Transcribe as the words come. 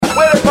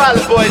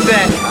Valley Boys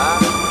at?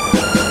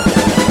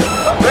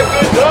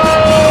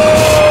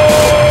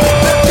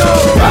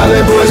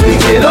 Valley Boys, we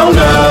get on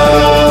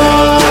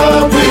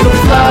up. We don't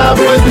fly,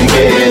 boys, we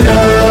get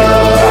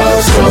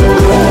up. So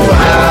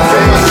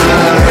high,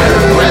 so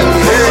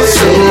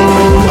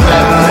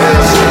high.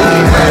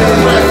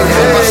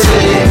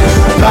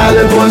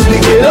 Valley Boys, we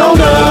get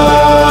on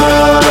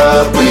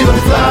up. We don't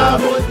fly,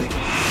 boys, we get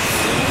up.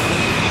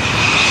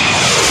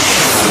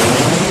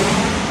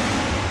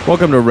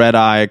 Welcome to Red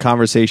Eye, a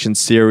conversation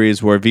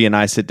series where V and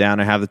I sit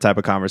down and have the type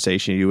of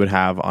conversation you would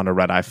have on a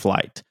red eye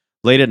flight.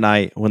 Late at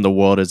night when the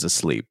world is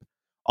asleep.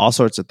 All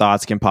sorts of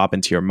thoughts can pop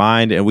into your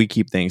mind, and we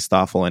keep things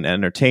thoughtful and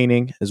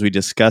entertaining as we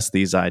discuss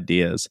these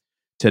ideas.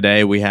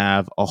 Today, we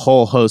have a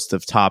whole host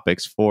of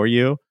topics for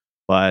you,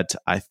 but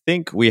I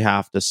think we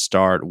have to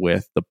start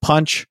with the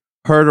punch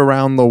heard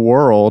around the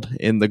world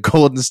in the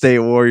Golden State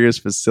Warriors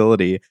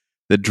facility,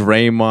 the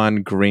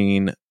Draymond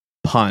Green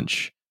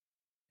punch.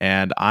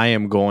 And I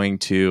am going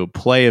to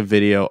play a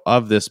video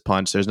of this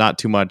punch. There's not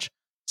too much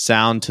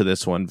sound to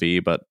this one, V,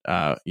 but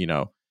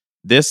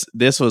This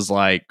was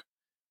like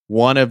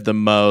one of the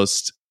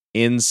most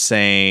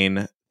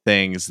insane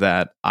things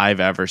that I've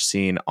ever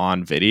seen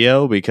on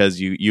video,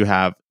 because you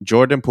have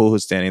Jordan Poole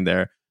who's standing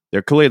there.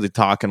 They're clearly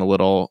talking a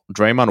little.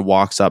 Draymond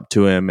walks up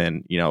to him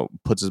and,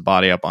 puts his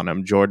body up on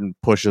him. Jordan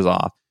pushes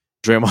off.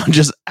 Draymond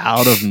just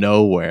out of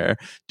nowhere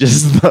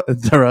just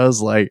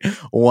throws like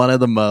one of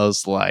the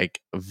most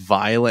like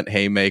violent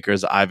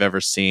haymakers I've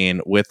ever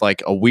seen, with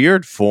like a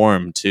weird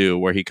form too,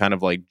 where he kind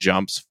of like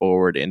jumps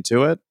forward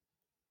into it.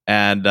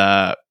 And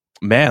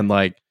man,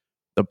 like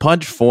the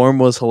punch form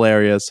was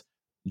hilarious.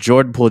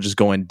 Jordan Poole just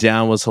going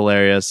down was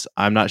hilarious.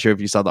 I'm not sure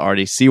if you saw the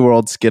RDC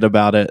World skit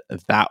about it.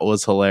 That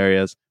was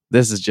hilarious.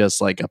 This is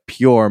just like a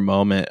pure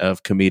moment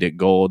of comedic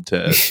gold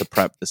to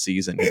prep the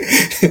season.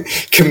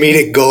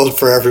 Comedic gold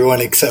for everyone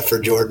except for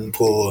Jordan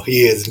Poole.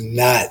 He is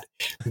not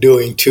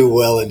doing too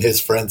well in his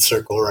friend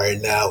circle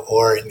right now,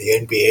 or in the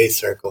NBA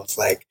circle. It's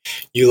like,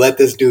 you let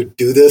this dude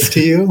do this to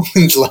you?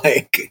 It's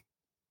like...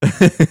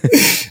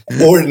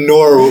 nor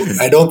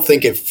I don't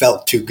think it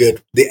felt too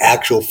good. The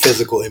actual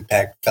physical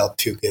impact felt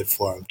too good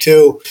for him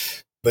too.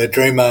 But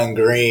Draymond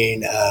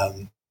Green,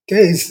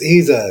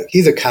 he's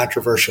a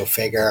controversial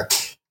figure.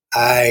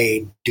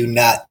 I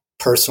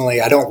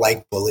don't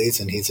like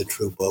bullies, and he's a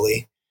true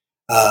bully.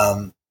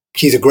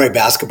 He's a great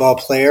basketball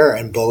player,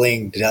 and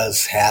bullying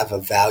does have a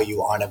value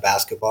on a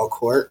basketball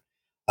court,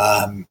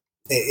 as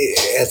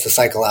the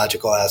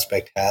psychological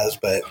aspect has.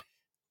 But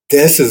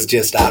this is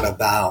just out of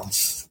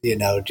bounds,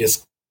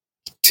 just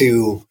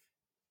to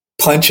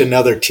punch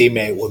another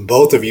teammate when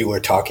both of you were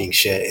talking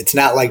shit. It's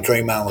not like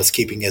Draymond was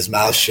keeping his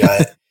mouth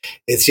shut.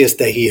 It's just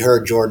that he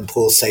heard Jordan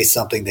Poole say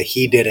something that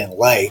he didn't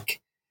like.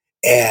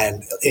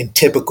 And in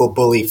typical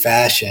bully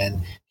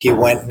fashion, he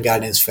went and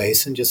got in his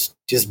face and just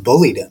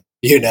bullied him,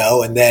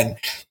 and then,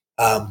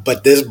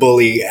 but this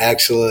bully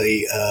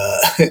actually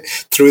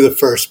threw the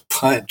first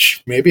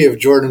punch. Maybe if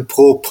Jordan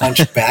Poole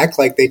punched back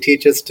like they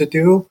teach us to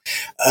do,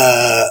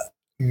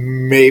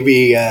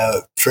 maybe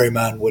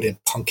Draymond wouldn't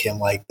punk him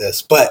like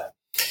this. But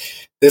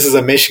this is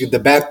a Michigan.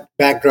 The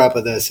backdrop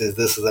of this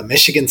is a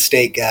Michigan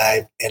State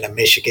guy and a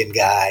Michigan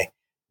guy.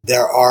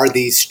 There are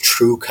these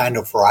true kind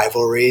of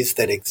rivalries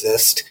that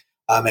exist.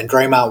 And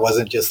Draymond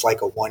wasn't just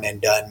like a one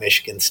and done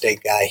Michigan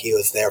State guy. He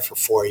was there for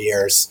 4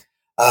 years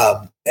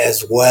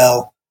as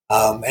well.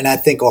 And I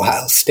think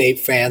Ohio State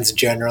fans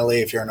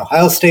generally, if you're an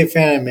Ohio State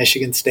fan and a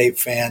Michigan State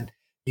fan,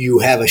 you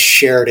have a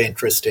shared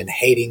interest in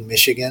hating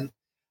Michigan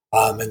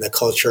and the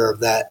culture of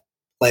that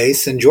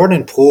place. And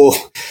Jordan Poole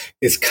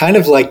is kind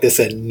of like this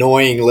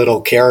annoying little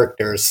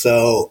character.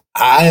 So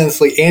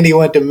honestly, Andy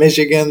went to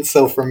Michigan.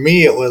 So for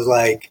me, it was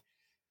like,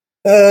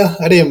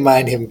 I didn't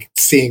mind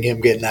seeing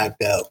him get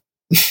knocked out.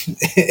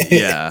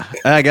 Yeah,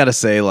 I gotta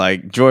say,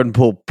 like, Jordan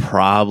Poole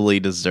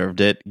probably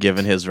deserved it,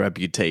 given his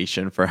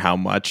reputation for how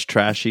much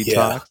trash he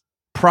talks.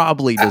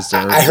 Probably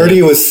deserved it. I heard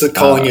he was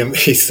calling him,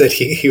 he said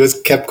he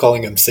kept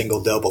calling him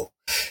single double.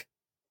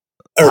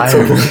 Or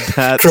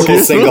triple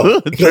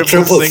single.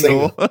 Triple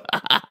single.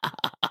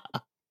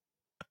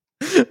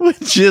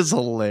 Which is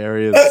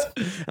hilarious.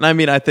 And I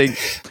mean, I think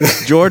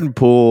Jordan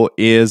Poole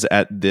is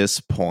at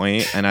this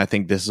point, and I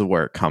think this is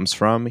where it comes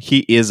from, he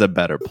is a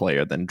better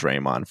player than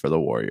Draymond for the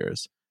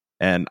Warriors.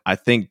 And I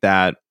think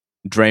that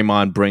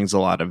Draymond brings a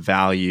lot of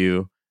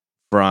value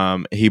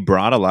he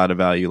brought a lot of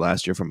value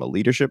last year from a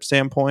leadership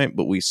standpoint,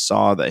 but we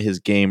saw that his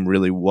game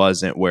really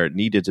wasn't where it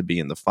needed to be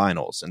in the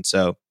finals. And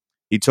so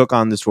he took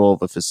on this role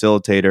of a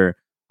facilitator.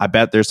 I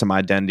bet there's some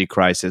identity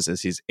crisis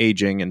as he's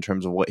aging in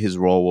terms of what his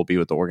role will be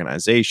with the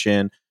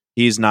organization.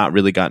 He's not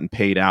really gotten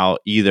paid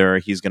out either.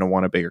 He's going to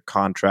want a bigger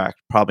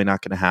contract. Probably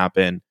not going to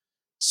happen.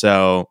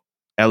 So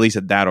at least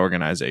at that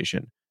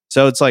organization.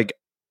 So it's like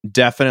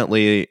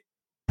definitely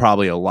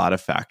probably a lot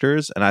of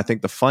factors. And I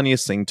think the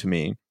funniest thing to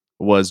me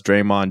was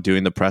Draymond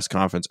doing the press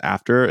conference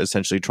after,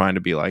 essentially trying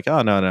to be like,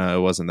 oh, no,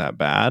 it wasn't that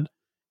bad.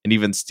 And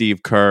even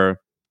Steve Kerr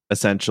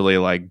essentially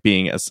like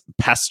being as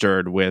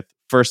pestered with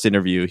first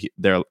interview.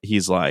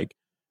 He's like,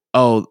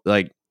 oh,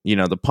 like, you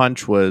know, the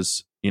punch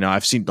was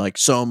I've seen like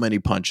so many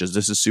punches.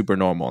 This is super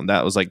normal. And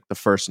that was like the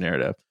first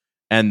narrative.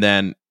 And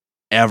then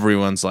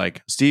everyone's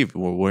like, Steve,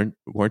 weren't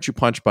you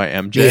punched by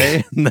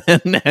MJ? Yeah.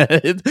 And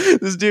then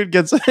this dude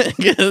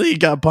he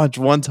got punched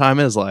one time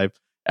in his life.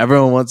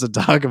 Everyone wants to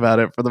talk about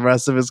it for the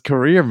rest of his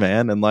career,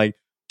 man. And like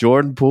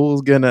Jordan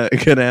Poole's gonna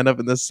end up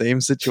in the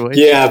same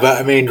situation. Yeah,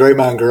 but I mean,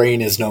 Draymond Green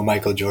is no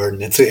Michael Jordan.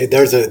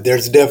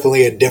 There's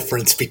definitely a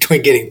difference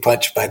between getting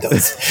punched by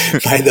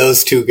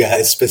those two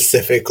guys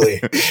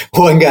specifically.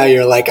 One guy,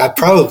 you're like, I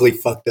probably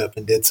fucked up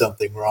and did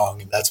something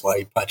wrong, and that's why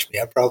he punched me.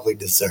 I probably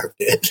deserved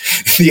it.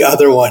 The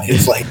other one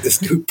is like, this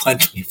dude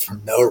punched me for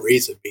no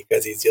reason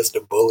because he's just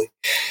a bully.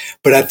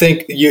 But I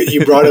think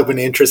you brought up an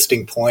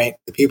interesting point.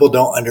 The people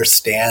don't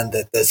understand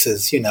that this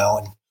is,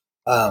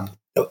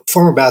 a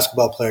former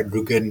basketball player,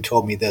 Drew Gooden,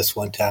 told me this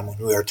one time when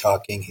we were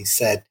talking. He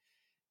said,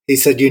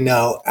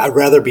 I'd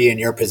rather be in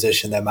your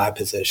position than my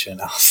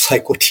position. I was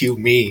like, what do you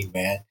mean,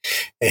 man?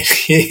 And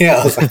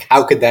I was like,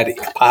 how could that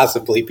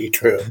possibly be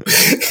true?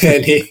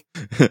 And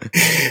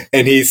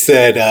he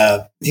said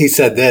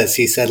this.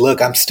 He said,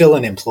 look, I'm still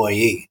an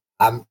employee.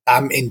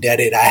 I'm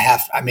indebted.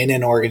 I'm in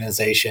an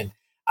organization.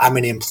 I'm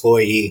an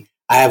employee.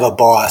 I have a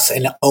boss,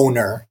 an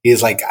owner.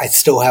 He's like, I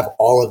still have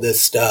all of this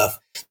stuff.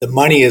 The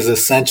money is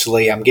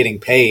essentially, I'm getting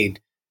paid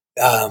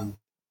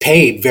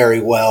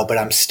very well, but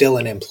I'm still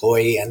an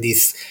employee. And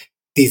these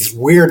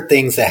weird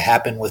things that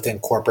happen within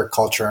corporate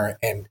culture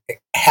and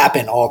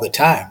happen all the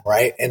time,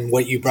 right? And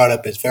what you brought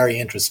up is very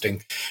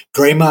interesting.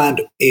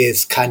 Draymond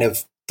is kind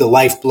of the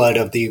lifeblood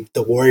of the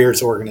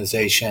Warriors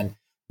organization.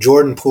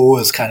 Jordan Poole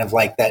is kind of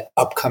like that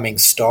upcoming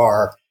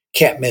star,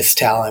 can't miss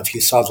talent. If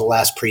you saw the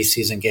last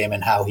preseason game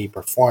and how he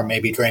performed,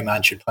 maybe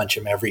Draymond should punch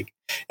him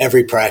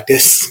every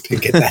practice to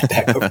get that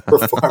type of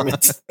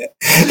performance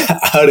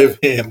out of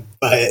him.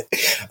 But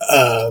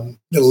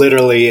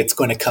literally, it's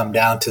going to come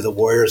down to the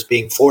Warriors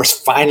being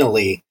forced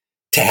finally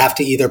to have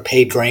to either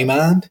pay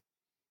Draymond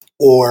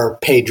or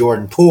pay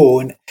Jordan Poole.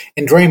 And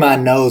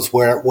Draymond knows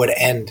where it would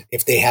end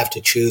if they have to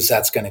choose.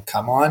 That's going to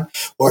come on,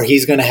 or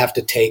he's going to have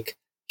to take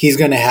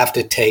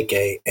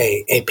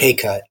a pay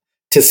cut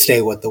to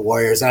stay with the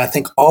Warriors. And I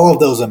think all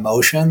of those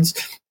emotions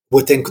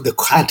within the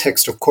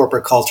context of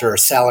corporate culture or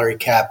salary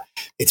cap,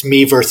 it's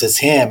me versus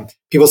him.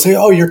 People say,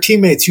 oh, you're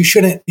teammates. You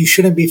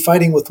shouldn't be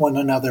fighting with one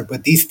another.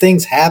 But these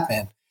things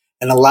happen.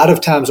 And a lot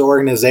of times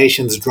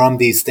organizations drum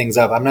these things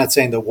up. I'm not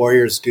saying the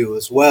Warriors do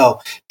as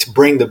well, to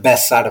bring the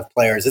best out of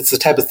players. It's the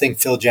type of thing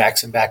Phil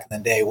Jackson back in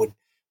the day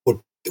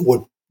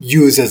would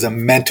use as a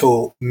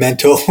mental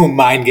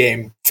mind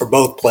game for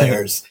both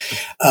players.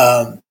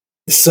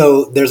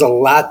 So there's a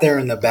lot there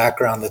in the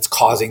background that's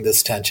causing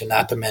this tension,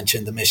 not to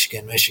mention the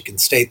Michigan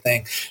State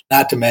thing,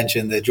 not to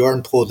mention that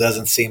Jordan Poole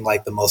doesn't seem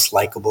like the most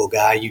likable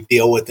guy. You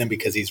deal with him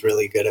because he's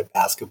really good at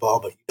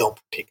basketball, but you don't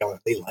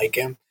particularly like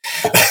him.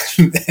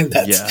 And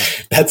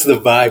that's the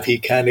vibe he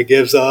kind of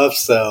gives off.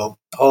 So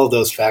all of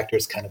those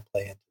factors kind of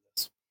play into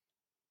this.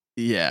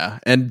 Yeah.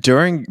 And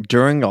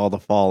during all the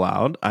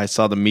fallout, I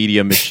saw the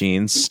media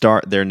machines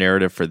start their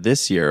narrative for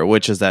this year,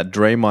 which is that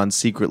Draymond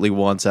secretly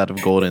wants out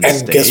of Golden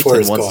State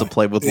and wants to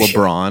play with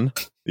LeBron.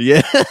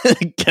 Yeah.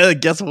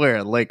 Guess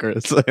where?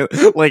 Lakers.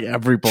 Like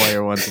every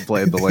player wants to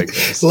play at the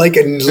Lakers. Like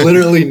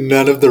literally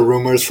none of the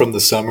rumors from the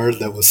summer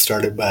that was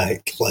started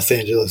by Los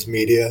Angeles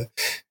media,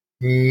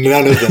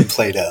 none of them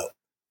played out.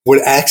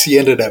 What actually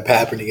ended up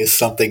happening is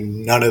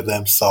something none of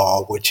them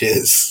saw, which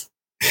is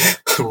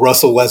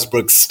Russell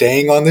Westbrook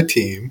staying on the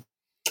team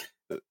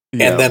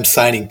and them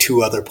signing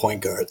two other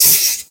point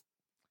guards.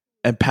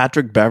 And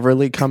Patrick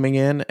Beverly coming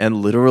in and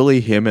literally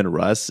him and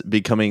Russ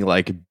becoming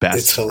like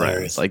best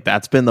friends. Like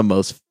that's been the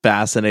most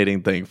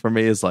fascinating thing for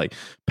me is like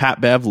Pat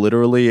Bev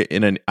literally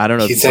I don't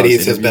know. He said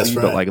he's his best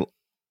friend. But like,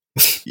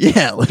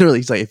 yeah, literally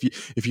he's like,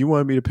 if you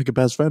wanted me to pick a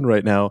best friend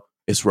right now,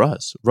 it's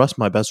Russ,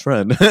 my best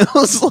friend. I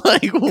was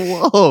like,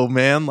 whoa,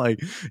 man.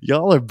 Like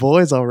y'all are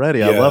boys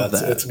already. I love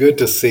that. It's good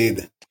to see.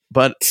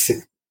 But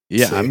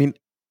I mean,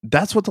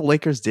 that's what the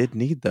Lakers did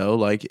need, though.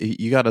 Like,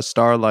 you got a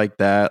star like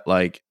that.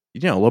 Like,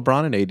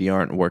 LeBron and AD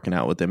aren't working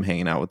out with them,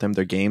 hanging out with them.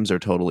 Their games are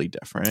totally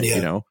different.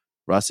 Yeah.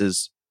 Russ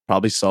is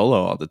probably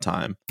solo all the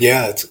time.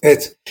 Yeah,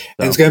 it's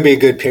going to be a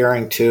good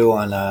pairing too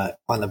on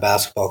the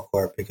basketball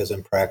court because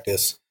in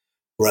practice,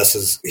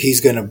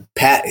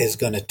 Pat is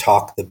going to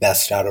talk the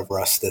best out of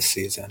Russ this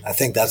season. I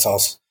think that's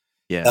also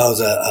that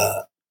was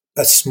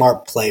a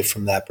smart play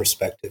from that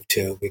perspective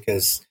too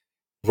because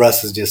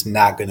Russ is just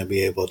not going to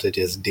be able to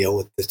just deal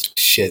with the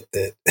shit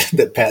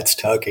that Pat's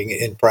talking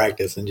in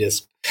practice and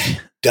just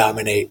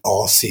dominate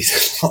all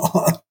season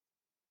long.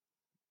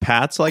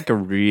 Pat's like a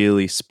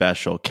really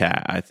special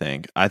cat, I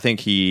think. I think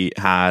he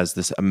has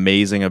this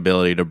amazing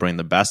ability to bring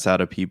the best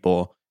out of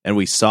people. And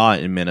we saw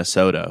it in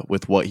Minnesota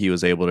with what he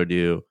was able to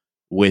do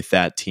with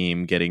that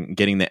team,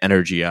 getting the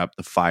energy up,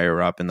 the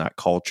fire up, and that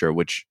culture,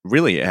 which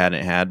really it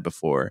hadn't had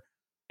before.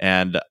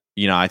 And,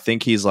 I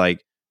think he's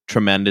like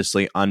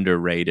tremendously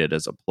underrated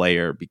as a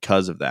player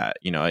because of that.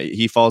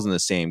 He falls in the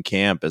same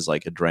camp as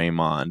like a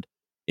Draymond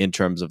in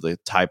terms of the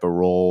type of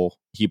role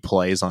he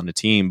plays on the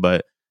team.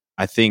 But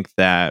I think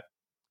that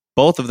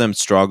both of them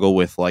struggle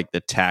with like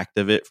the tact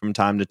of it from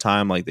time to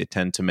time. Like they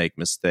tend to make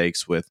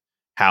mistakes with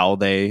how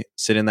they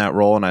sit in that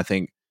role. And I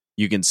think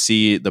you can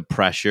see the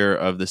pressure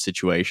of the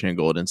situation in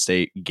Golden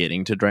State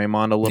getting to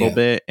Draymond a little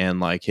bit, and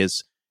like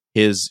his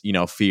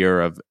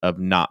fear of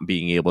not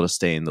being able to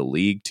stay in the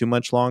league too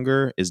much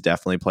longer is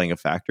definitely playing a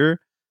factor.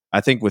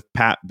 I think with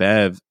Pat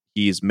Bev,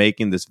 he's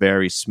making this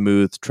very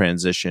smooth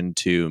transition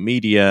to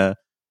media.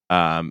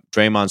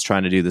 Draymond's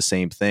trying to do the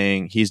same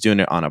thing. He's doing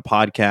it on a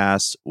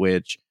podcast,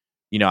 which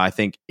I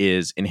think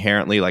is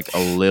inherently like a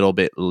little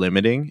bit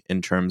limiting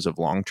in terms of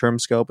long-term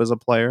scope as a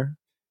player.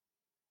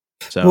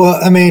 So,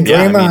 well, I mean,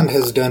 Draymond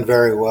has done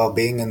very well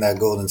being in that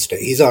Golden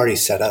State. He's already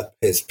set up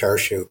his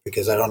parachute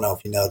because I don't know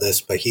if you know this,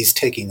 but he's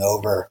taking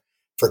over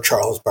for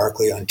Charles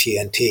Barkley on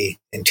TNT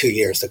in 2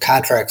 years. The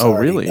contract's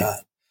already done.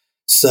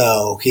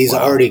 So he's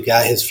already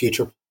got his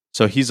future.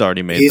 So he's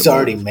already made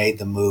made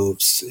the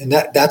moves. And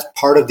that's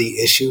part of the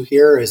issue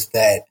here is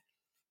that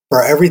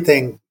for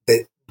everything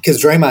that,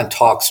 because Draymond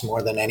talks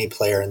more than any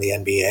player in the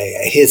NBA,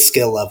 at his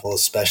skill level,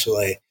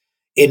 especially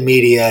in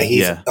media,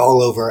 he's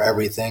all over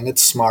everything.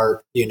 It's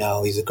smart,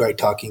 he's a great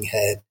talking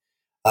head.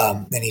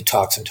 And he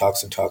talks and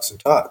talks and talks and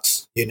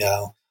talks,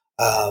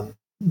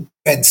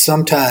 and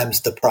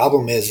sometimes the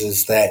problem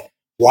is that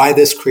why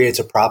this creates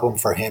a problem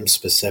for him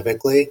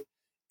specifically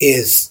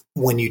is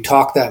when you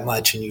talk that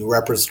much and you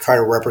try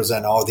to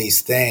represent all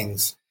these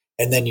things,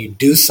 and then you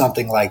do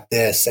something like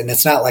this, and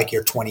it's not like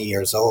you're 20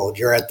 years old.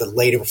 You're at the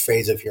later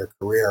phase of your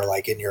career,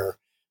 like in your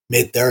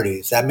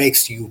mid-30s. That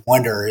makes you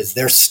wonder, is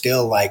there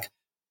still like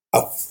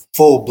a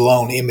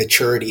full-blown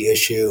immaturity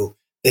issue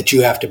that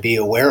you have to be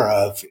aware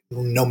of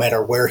no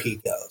matter where he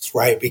goes,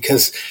 right?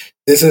 Because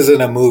this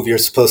isn't a move you're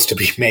supposed to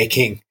be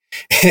making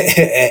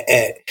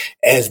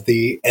as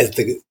the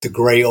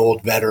gray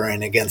old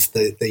veteran against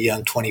the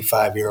young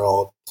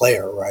 25-year-old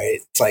player,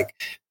 right? It's like,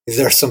 is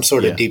there some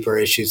sort of deeper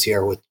issues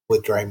here with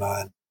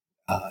Draymond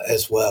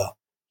as well?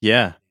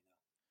 Yeah,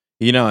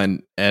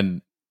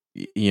 and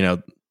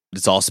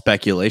it's all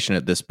speculation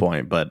at this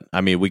point, but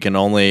I mean, we can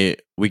only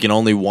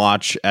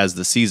watch as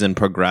the season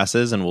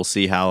progresses, and we'll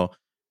see how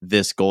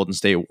this Golden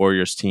State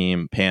Warriors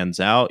team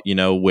pans out.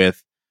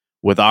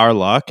 With our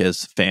luck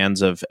as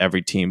fans of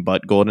every team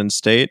but Golden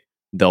State,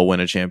 they'll win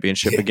a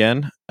championship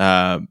again.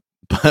 But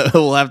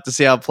we'll have to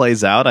see how it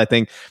plays out. I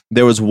think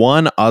there was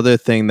one other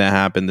thing that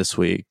happened this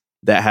week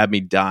that had me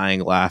dying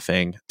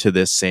laughing to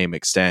this same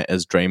extent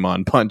as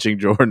Draymond punching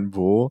Jordan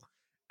Poole,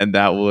 and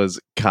that was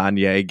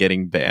Kanye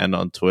getting banned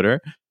on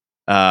Twitter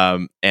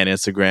and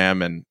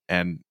Instagram,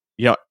 and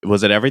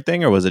was it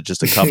everything or was it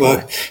just a couple?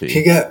 Well,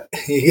 he got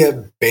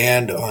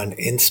banned on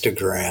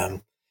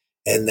Instagram,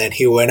 and then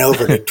he went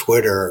over to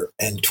Twitter,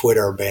 and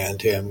Twitter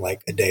banned him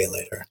like a day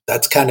later.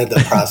 That's kind of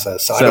the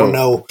process. So I don't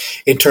know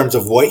in terms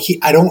of what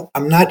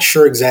I'm not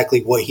sure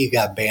exactly what he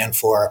got banned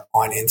for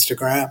on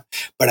Instagram,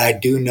 but I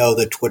do know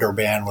the Twitter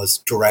ban was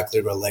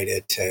directly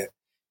related to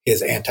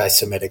his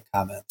anti-Semitic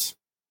comments.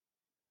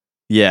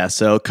 Yeah,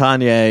 so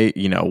Kanye,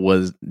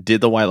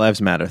 did the White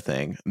Lives Matter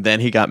thing. Then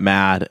he got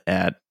mad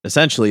at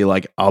essentially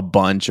like a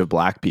bunch of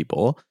black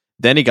people.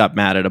 Then he got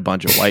mad at a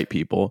bunch of white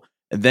people.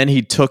 And then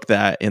he took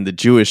that in the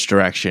Jewish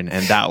direction,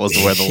 and that was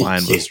where the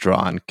line was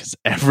drawn. Because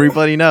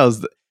everybody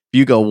knows that if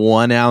you go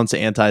 1 ounce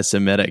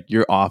anti-Semitic,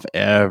 you're off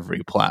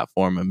every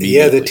platform immediately.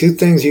 Yeah, the two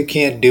things you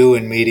can't do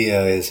in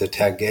media is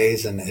attack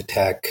gays and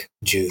attack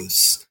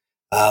Jews.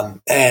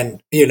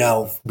 And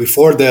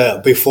before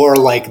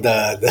like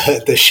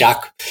the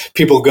shock,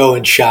 people go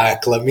in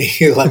shock. Let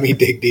me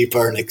dig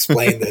deeper and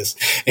explain this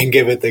and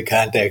give it the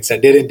context. I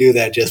didn't do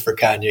that just for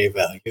Kanye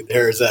value.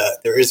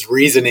 There is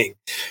reasoning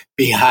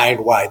behind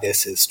why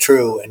this is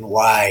true and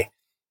why,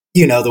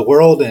 the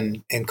world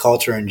and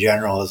culture in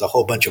general is a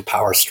whole bunch of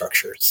power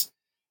structures.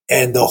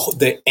 And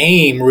the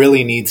aim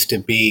really needs to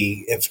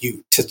be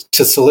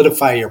to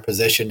solidify your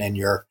position and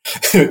your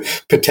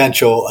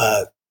potential,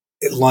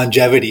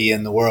 longevity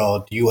in the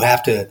world, you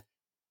have to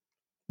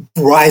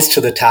rise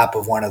to the top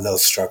of one of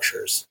those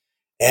structures.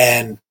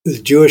 And the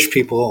Jewish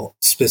people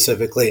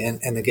specifically,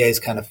 and the gays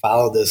kind of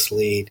follow this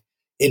lead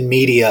in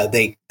media.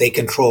 They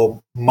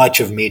control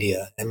much of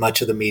media and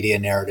much of the media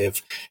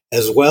narrative,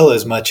 as well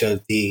as much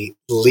of the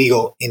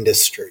legal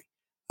industry.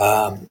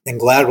 And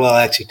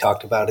Gladwell actually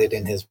talked about it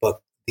in his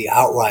book, The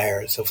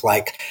Outliers, of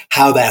like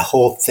how that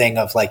whole thing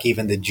of like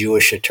even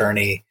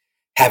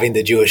having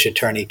the Jewish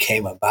attorney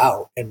came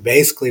about. And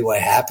basically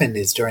what happened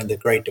is during the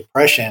Great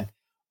Depression,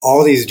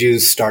 all these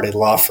Jews started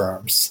law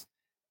firms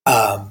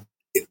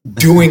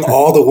doing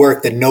all the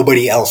work that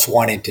nobody else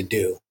wanted to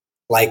do.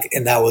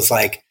 And that was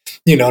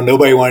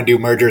nobody wanted to do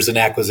mergers and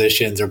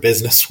acquisitions or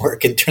business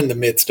work in the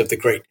midst of the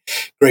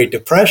Great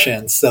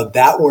Depression. So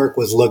that work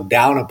was looked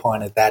down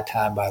upon at that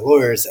time by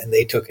lawyers, and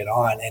they took it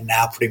on. And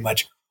now pretty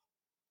much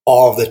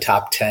all of the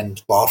top 10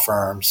 law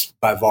firms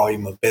by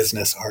volume of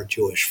business are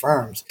Jewish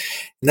firms.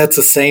 And that's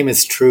the same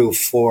is true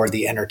for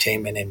the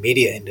entertainment and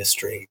media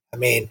industry. I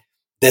mean,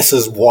 this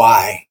is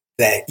why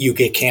that you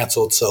get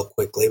canceled so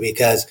quickly,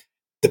 because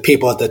the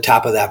people at the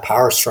top of that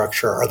power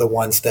structure are the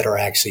ones that are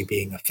actually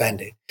being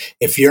offended.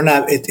 If you're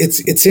not,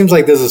 it seems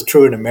like this is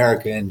true in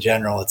America in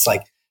general. It's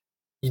like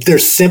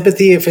there's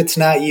sympathy if it's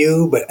not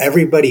you, but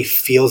everybody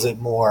feels it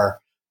more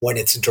when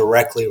it's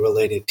directly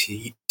related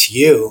to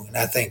you. And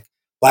I think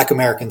Black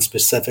Americans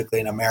specifically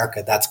in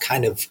America, that's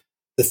kind of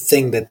the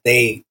thing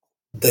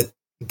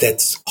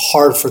that's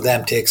hard for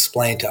them to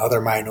explain to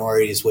other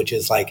minorities, which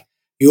is like,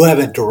 you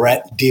haven't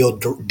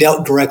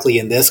dealt directly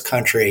in this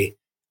country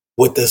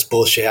with this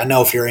bullshit. I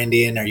know if you're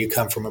Indian or you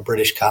come from a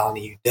British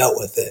colony, you dealt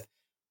with it,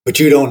 but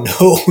you don't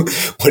know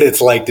what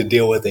it's like to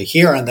deal with it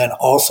here. And then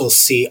also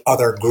see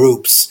other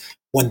groups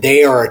when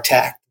they are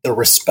attacked,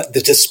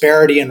 the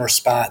disparity in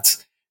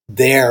response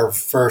there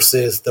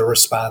versus the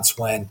response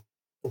when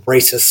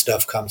racist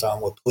stuff comes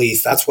on with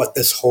police. That's what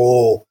this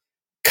whole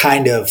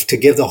kind of, to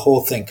give the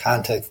whole thing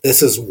context,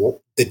 this is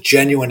the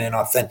genuine and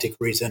authentic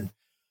reason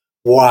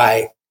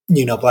why,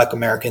 Black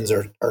Americans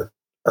are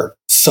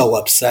so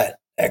upset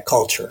at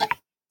culture.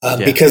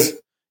 Because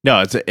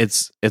no,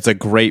 it's a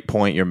great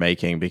point you're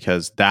making,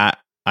 because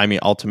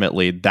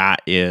ultimately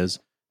that is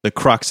the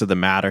crux of the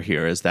matter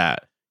here, is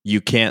that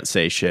you can't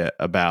say shit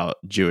about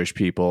Jewish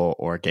people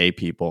or gay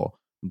people,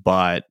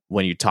 but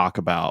when you talk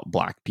about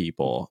Black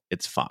people,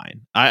 it's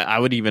fine. I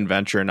would even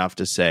venture enough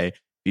to say, if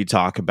you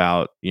talk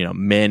about,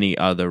 many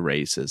other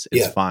races,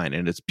 it's fine.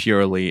 And it's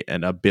purely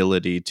an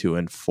ability to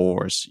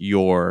enforce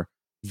your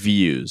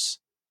views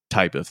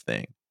type of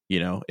thing.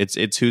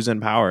 It's who's in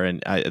power.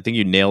 And I think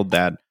you nailed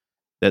that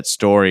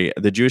story.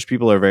 The Jewish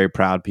people are very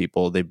proud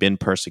people. They've been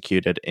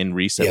persecuted in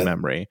recent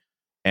memory,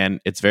 and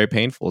it's very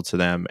painful to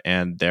them.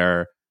 And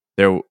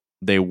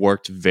they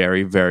worked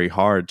very, very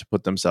hard to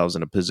put themselves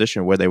in a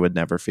position where they would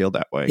never feel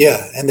that way.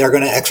 Yeah, and they're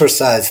going to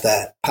exercise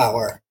that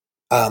power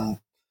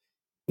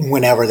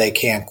whenever they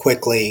can,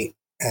 quickly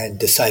and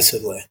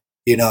decisively.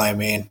 You know what I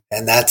mean?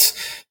 And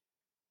that's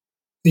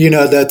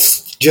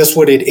just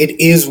what it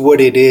is. What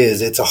it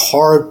is. It's a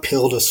hard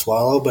pill to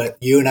swallow, but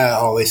you and I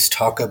always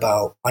talk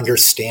about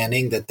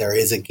understanding that there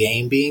is a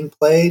game being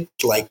played.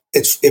 Like,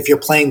 if you're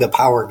playing the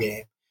power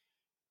game,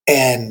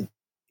 and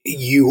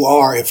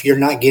if you're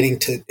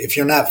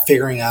not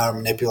figuring out or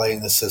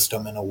manipulating the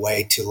system in a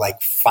way to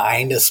like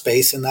find a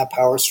space in that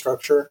power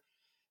structure,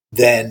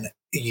 then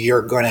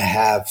you're going to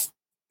have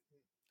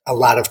a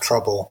lot of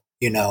trouble,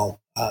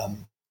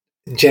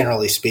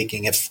 generally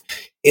speaking, if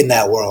in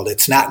that world.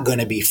 It's not going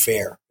to be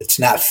fair. It's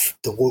not,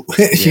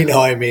 you know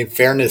what I mean?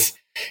 Fairness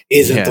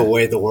isn't the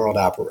way the world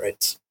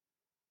operates.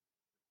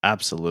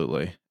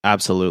 Absolutely.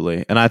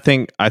 Absolutely. And I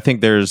think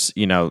there's,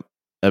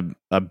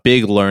 a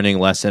big learning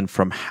lesson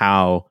from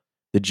how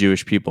the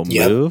Jewish people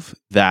move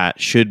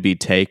that should be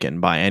taken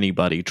by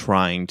anybody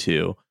trying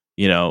to,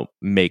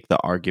 make the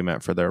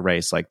argument for their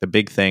race. Like the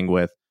big thing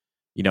with,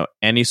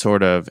 any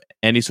sort of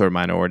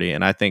minority.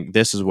 And I think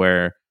this is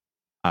where,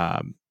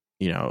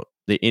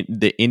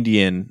 the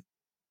Indian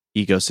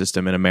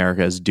ecosystem in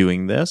America is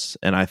doing this.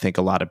 And I think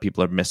a lot of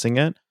people are missing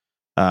it.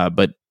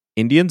 But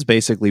Indians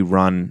basically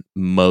run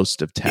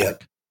most of tech.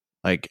 Yep.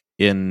 Like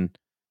in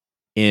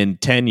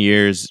 10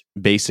 years,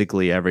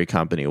 basically every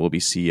company will be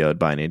CEO'd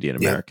by an Indian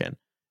American.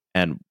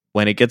 And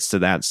when it gets to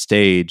that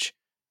stage,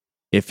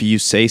 if you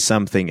say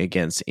something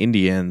against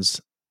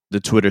Indians, the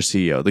Twitter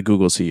CEO, the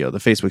Google CEO, the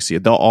Facebook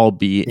CEO, they'll all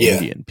be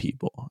Indian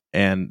people.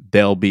 And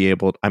they'll be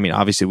able,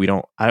 obviously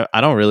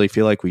I don't really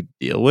feel like we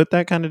deal with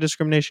that kind of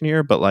discrimination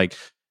here, but like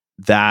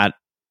that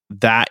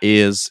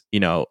is,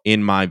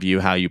 in my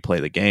view, how you play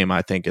the game.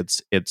 I think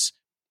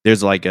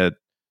there's like a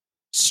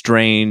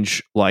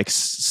strange like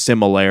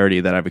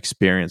similarity that I've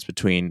experienced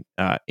between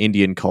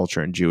Indian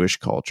culture and Jewish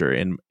culture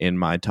in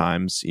my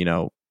times,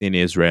 in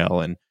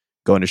Israel, and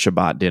going to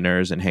Shabbat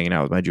dinners and hanging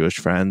out with my Jewish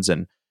friends.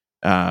 And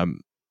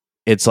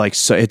it's like,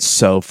 it's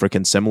so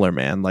freaking similar,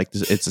 man. Like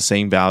it's the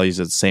same values,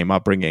 it's the same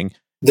upbringing.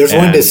 There's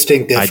one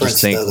distinct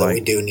difference though that we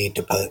do need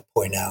to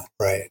point out,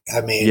 right?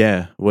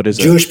 What is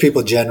Jewish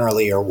people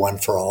generally are one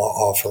for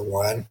all for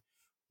one.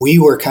 We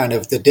were kind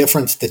of the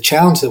difference. The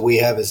challenge that we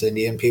have as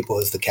Indian people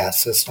is the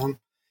caste system.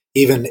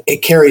 Even it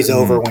carries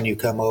over when you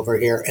come over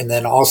here, and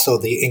then also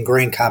the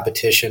ingrained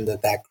competition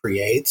that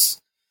creates.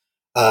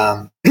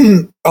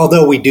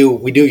 Although we do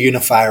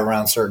unify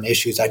around certain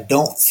issues, I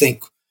don't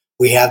think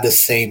we have the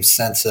same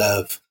sense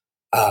of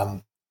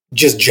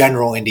just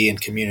general Indian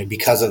community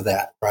because of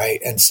that, right?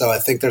 And so I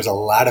think there's a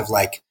lot of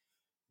like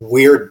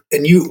weird,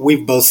 and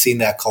we've both seen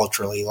that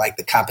culturally, like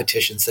the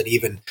competitions that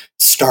even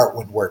start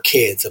when we're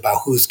kids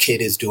about whose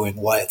kid is doing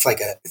what. It's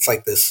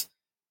like this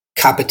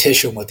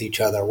competition with each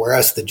other.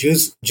 Whereas the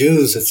Jews,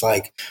 it's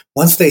like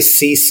once they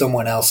see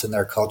someone else in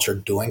their culture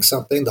doing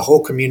something, the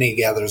whole community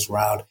gathers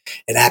around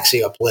and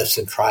actually uplifts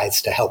and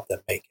tries to help them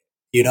make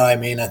it. You know what I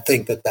mean? I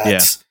think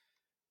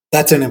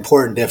that's an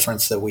important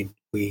difference that we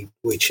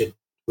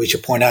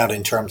should point out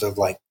in terms of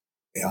like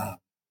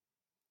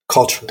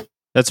culture.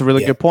 That's a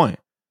really good point.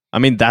 I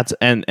mean, that's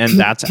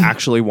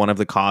actually one of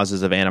the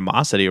causes of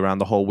animosity around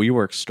the whole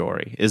WeWork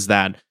story, is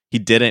that he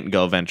didn't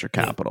go venture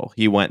capital.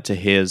 He went to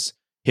his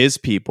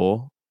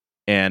people,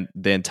 and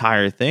the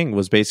entire thing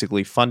was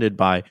basically funded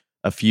by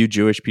a few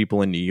Jewish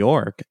people in New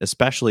York,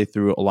 especially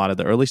through a lot of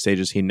the early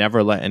stages. He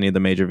never let any of the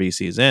major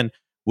VCs in,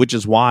 which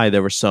is why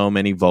there were so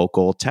many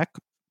vocal tech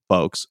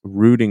folks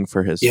rooting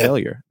for his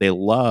failure. They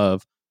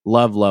love,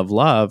 love, love,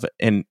 love.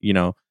 And,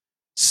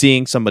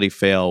 seeing somebody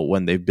fail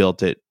when they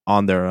built it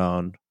on their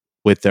own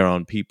with their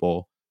own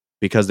people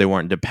because they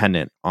weren't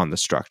dependent on the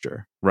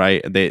structure,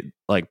 right? They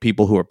like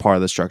people who are part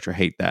of the structure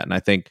hate that. And I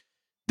think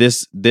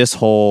this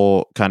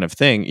whole kind of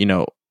thing,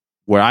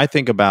 where I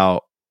think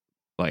about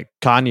like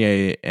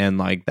Kanye and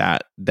like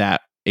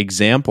that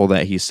example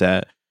that he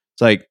set,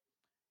 it's like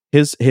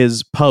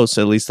his posts,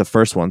 at least the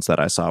first ones that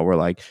I saw, were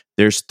like,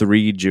 "There's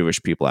 3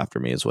 Jewish people after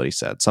me," is what he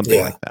said, something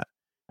like that.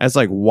 It's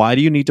like, why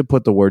do you need to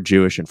put the word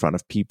Jewish in front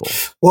of people?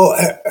 Well,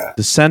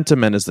 the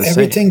sentiment is the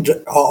everything,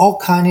 same. All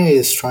Kanye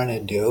is trying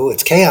to do,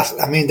 it's chaos.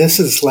 I mean, this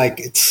is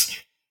like,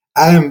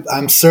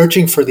 I'm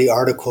searching for the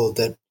article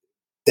that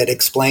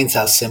explains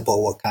how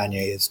simple what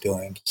Kanye is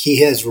doing.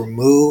 He has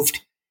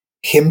removed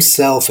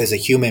himself as a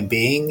human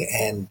being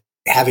and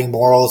having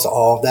morals,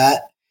 all of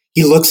that.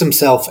 He looks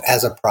himself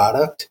as a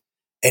product,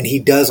 and he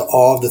does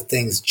all the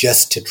things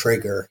just to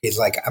trigger. He's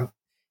like,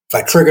 if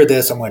I trigger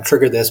this, I'm going to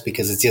trigger this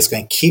because it's just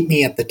going to keep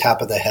me at the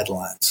top of the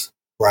headlines,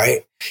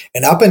 right?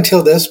 And up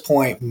until this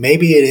point,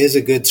 maybe it is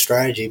a good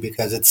strategy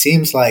because it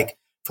seems like,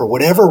 for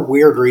whatever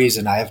weird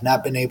reason, I have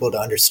not been able to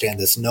understand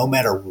this, no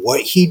matter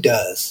what he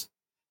does,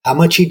 how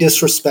much he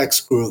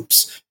disrespects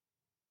groups,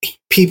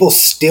 people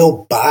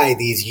still buy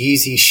these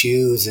Yeezy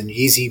shoes and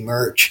Yeezy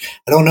merch.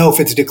 I don't know if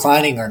it's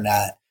declining or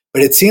not,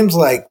 but it seems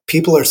like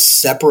people are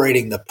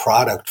separating the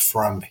product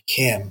from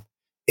him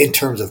in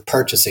terms of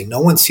purchasing. No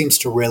one seems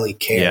to really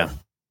care. Yeah.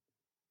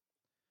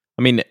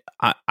 I mean,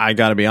 I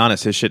gotta be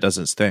honest, his shit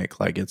doesn't stink.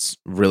 Like, it's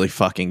really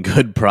fucking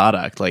good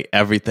product. Like,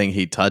 everything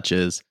he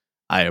touches,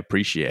 I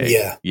appreciate.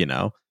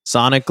 Yeah.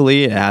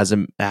 Sonically, it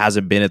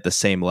hasn't been at the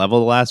same level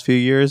the last few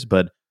years,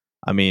 but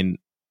I mean,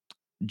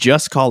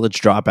 just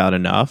College Dropout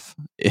enough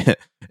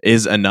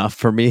is enough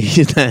for me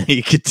that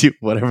he could do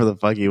whatever the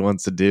fuck he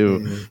wants to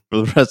do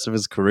for the rest of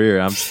his career.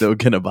 I'm still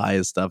gonna buy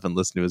his stuff and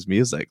listen to his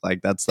music.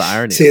 Like, that's the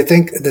irony. See, I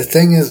think the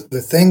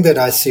thing that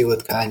I see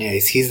with Kanye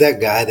is he's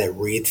that guy that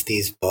reads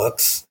these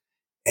books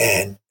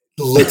and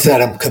looks at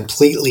them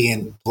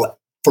completely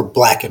for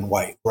black and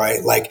white,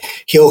 right? Like,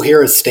 he'll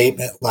hear a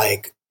statement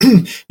like,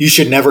 "You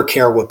should never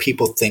care what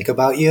people think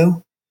about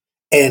you,"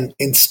 and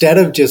instead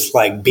of just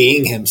like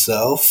being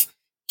himself,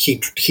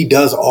 he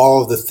does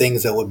all of the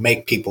things that would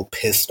make people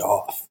pissed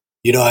off.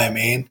 You know what I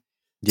mean?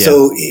 Yeah.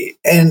 So,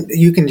 and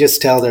you can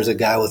just tell there's a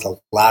guy with a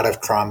lot of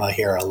trauma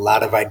here, a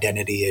lot of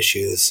identity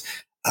issues,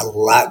 a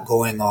lot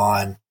going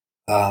on.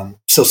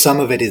 So some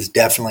of it is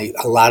definitely,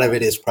 a lot of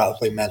it is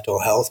probably mental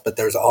health, but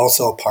there's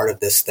also a part of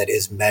this that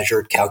is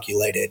measured,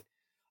 calculated,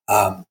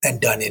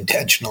 and done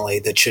intentionally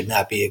that should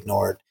not be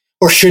ignored,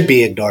 or should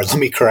be ignored. Let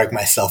me correct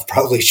myself.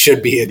 Probably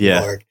should be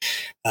ignored.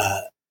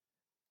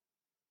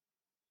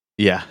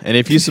 Yeah, and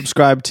if you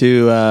subscribe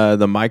to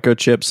the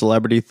microchip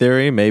celebrity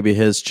theory, maybe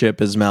his chip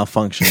is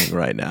malfunctioning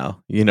right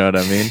now. You know what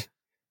I mean?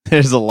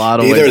 There's a lot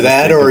of either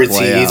that, or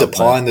he's a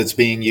pawn that's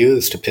being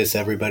used to piss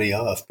everybody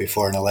off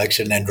before an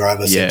election and drive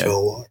us into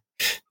a war.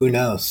 Who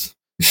knows?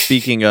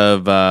 Speaking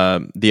of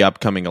the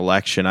upcoming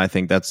election, I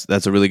think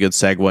that's a really good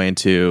segue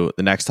into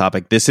the next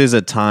topic. This is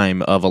a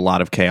time of a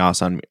lot of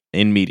chaos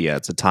in media.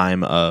 It's a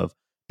time of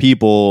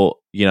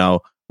people,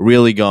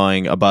 really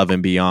going above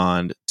and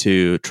beyond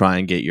to try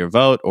and get your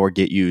vote or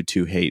get you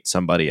to hate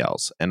somebody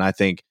else. And I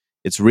think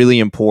it's really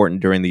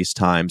important during these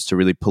times to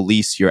really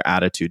police your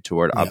attitude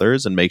toward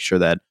others and make sure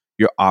that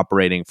you're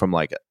operating from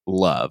like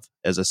love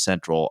as a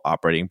central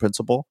operating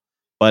principle.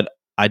 But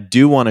I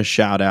do want to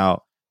shout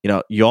out,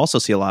 you also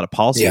see a lot of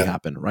policy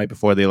happen right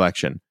before the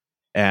election.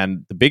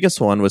 And the biggest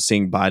one was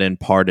seeing Biden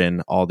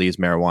pardon all these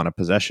marijuana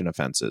possession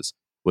offenses,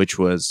 which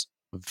was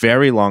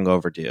very long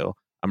overdue.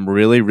 I'm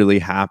really, really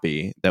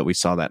happy that we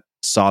saw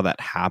that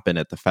happen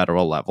at the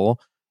federal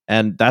level.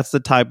 And that's the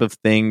type of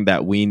thing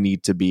that we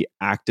need to be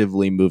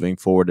actively moving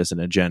forward as an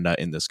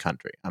agenda in this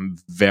country. I'm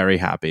very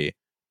happy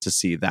to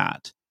see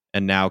that.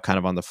 And now, kind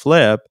of on the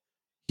flip,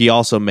 he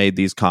also made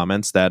these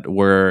comments that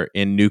we're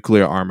in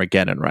nuclear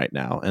Armageddon right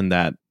now, and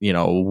that,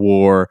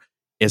 war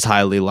is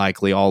highly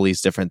likely, all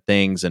these different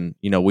things. And,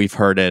 we've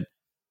heard it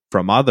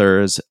from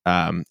others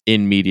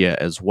in media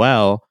as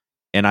well.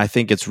 And I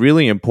think it's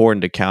really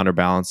important to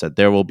counterbalance that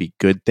there will be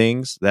good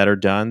things that are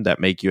done that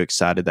make you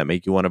excited, that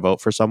make you want to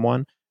vote for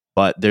someone.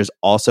 But there's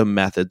also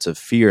methods of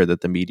fear that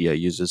the media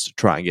uses to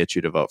try and get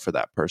you to vote for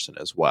that person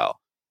as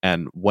well.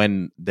 And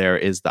when there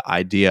is the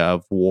idea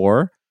of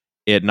war,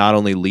 it not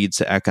only leads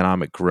to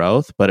economic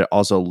growth, but it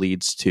also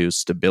leads to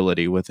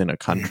stability within a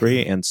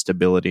country, and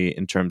stability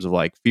in terms of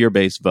like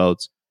fear-based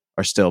votes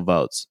are still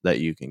votes that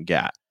you can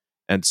get.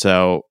 And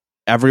so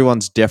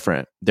everyone's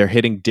different. They're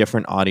hitting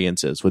different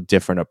audiences with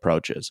different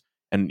approaches.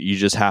 And you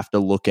just have to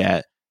look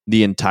at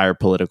the entire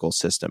political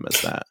system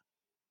as that.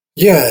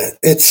 Yeah,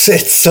 it's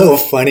so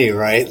funny,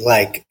 right?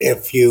 Like,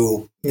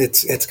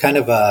 it's kind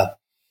of a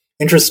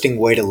interesting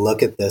way to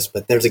look at this,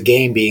 but there's a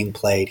game being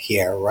played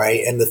here,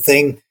 right? And the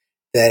thing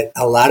that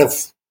a lot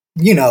of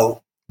you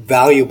know,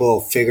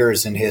 valuable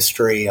figures in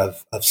history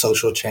of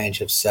social change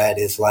have said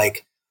is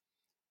like,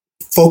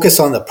 focus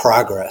on the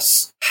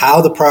progress,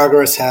 how the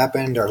progress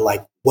happened, or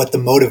like what the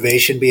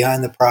motivation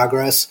behind the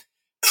progress.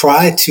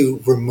 Try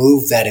to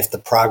remove that if the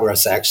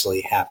progress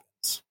actually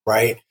happens,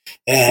 right?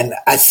 And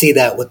I see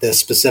that with this,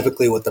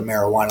 specifically with the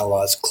marijuana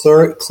laws.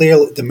 Clearly,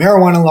 the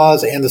marijuana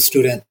laws and the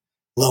student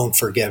loan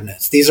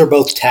forgiveness. These are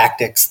both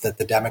tactics that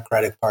the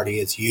Democratic Party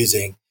is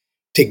using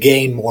to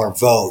gain more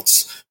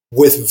votes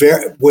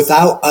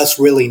without us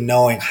really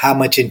knowing how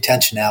much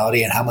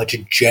intentionality and how much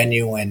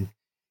genuine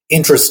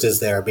interest is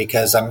there,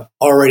 because I'm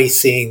already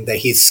seeing that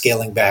he's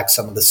scaling back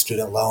some of the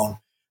student loan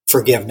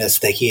forgiveness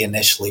that he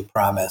initially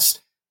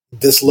promised.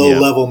 This low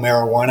level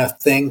marijuana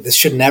thing, this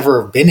should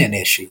never have been an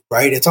issue,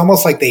 right? It's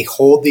almost like they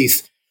hold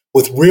these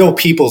with real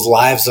people's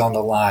lives on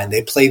the line.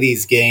 They play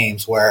these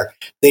games where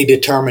they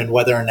determine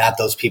whether or not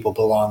those people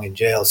belong in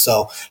jail.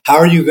 So how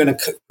are you going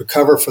to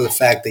recover for the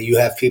fact that you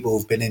have people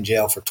who've been in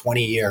jail for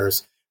 20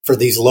 years for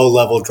these low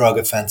level drug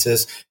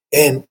offenses?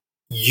 And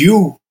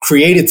you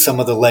created some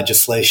of the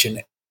legislation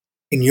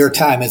in your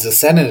time as a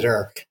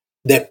senator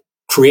that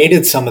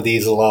created some of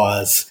these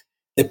laws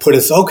that put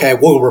us, okay,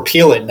 we'll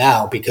repeal it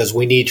now because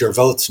we need your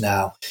votes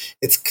now.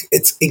 It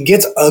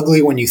gets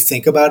ugly when you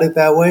think about it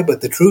that way,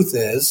 but the truth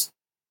is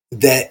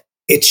that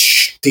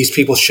these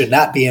people should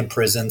not be in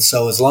prison.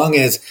 So as long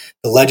as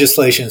the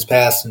legislation is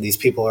passed and these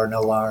people are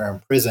no longer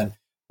in prison,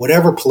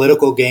 whatever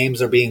political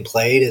games are being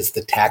played is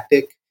the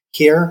tactic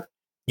here.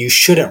 You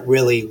shouldn't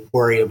really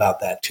worry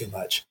about that too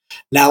much.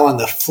 Now, on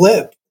the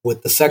flip,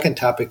 with the second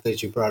topic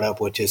that you brought up,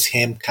 which is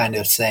him kind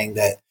of saying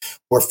that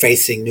we're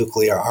facing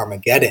nuclear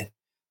Armageddon,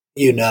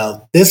 you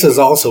know, this is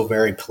also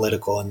very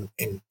political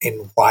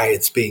in why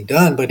it's being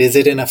done, but is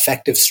it an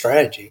effective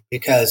strategy?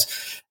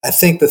 Because I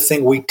think the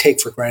thing we take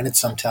for granted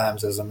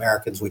sometimes as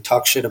Americans, we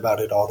talk shit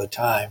about it all the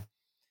time.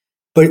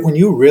 But when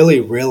you really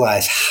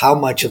realize how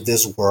much of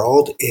this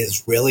world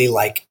is really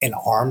like an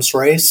arms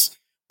race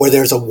where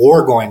there's a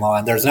war going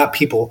on, there's not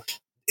people,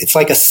 it's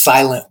like a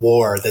silent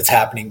war that's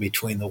happening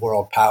between the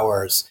world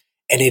powers,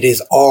 and it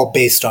is all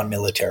based on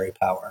military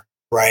power,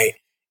 right?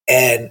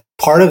 And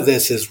part of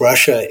this is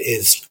Russia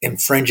is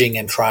infringing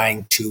and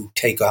trying to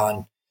take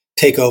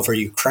over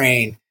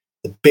Ukraine.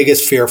 The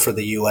biggest fear for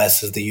the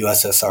U.S. is the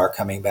USSR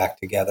coming back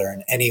together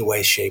in any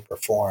way, shape, or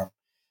form.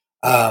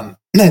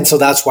 And so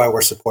that's why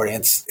we're supporting.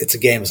 It's a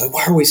game. It's like,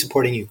 why are we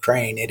supporting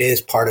Ukraine? It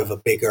is part of a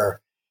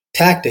bigger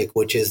tactic,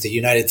 which is the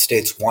United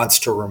States wants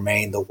to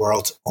remain the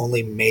world's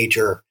only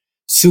major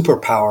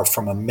superpower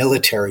from a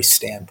military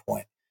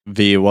standpoint.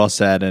 V, well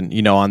said. And,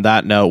 you know, on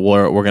that note,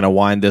 we're going to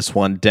wind this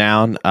one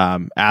down.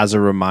 As a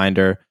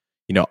reminder,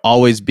 you know,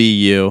 always be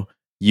you.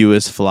 You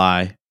is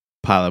fly.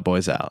 Pilot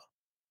Boys out.